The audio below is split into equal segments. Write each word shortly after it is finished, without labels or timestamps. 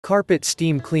Carpet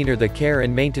Steam Cleaner. The care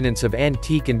and maintenance of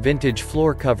antique and vintage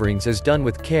floor coverings is done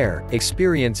with care,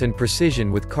 experience and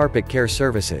precision with Carpet Care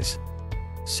Services.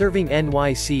 Serving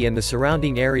NYC and the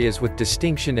surrounding areas with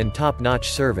distinction and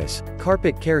top-notch service,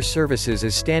 Carpet Care Services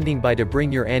is standing by to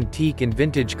bring your antique and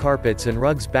vintage carpets and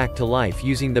rugs back to life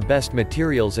using the best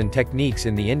materials and techniques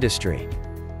in the industry.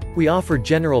 We offer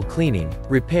general cleaning,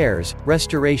 repairs,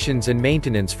 restorations and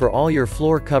maintenance for all your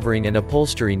floor covering and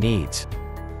upholstery needs.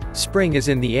 Spring is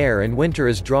in the air and winter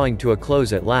is drawing to a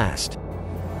close at last.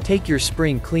 Take your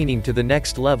spring cleaning to the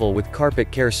next level with Carpet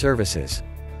Care Services.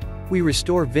 We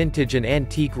restore vintage and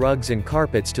antique rugs and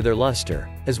carpets to their luster,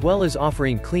 as well as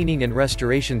offering cleaning and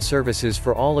restoration services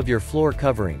for all of your floor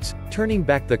coverings, turning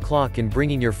back the clock and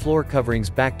bringing your floor coverings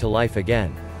back to life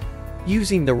again.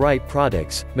 Using the right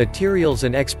products, materials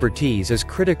and expertise is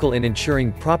critical in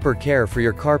ensuring proper care for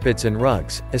your carpets and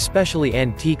rugs, especially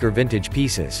antique or vintage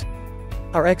pieces.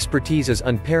 Our expertise is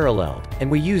unparalleled,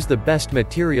 and we use the best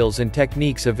materials and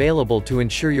techniques available to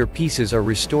ensure your pieces are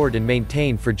restored and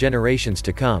maintained for generations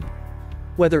to come.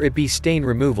 Whether it be stain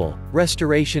removal,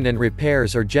 restoration and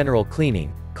repairs or general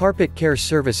cleaning, Carpet Care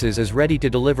Services is ready to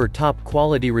deliver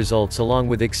top-quality results along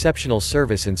with exceptional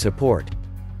service and support.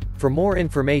 For more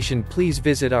information, please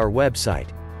visit our website,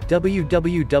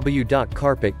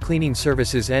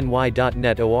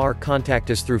 www.carpetcleaningservicesny.net, or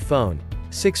contact us through phone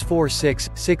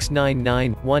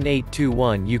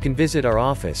 646-699-1821. You can visit our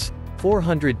office,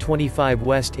 425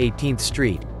 West 18th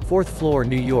Street, 4th floor,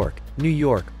 New York, New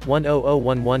York,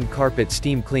 10011. Carpet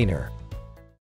Steam Cleaner.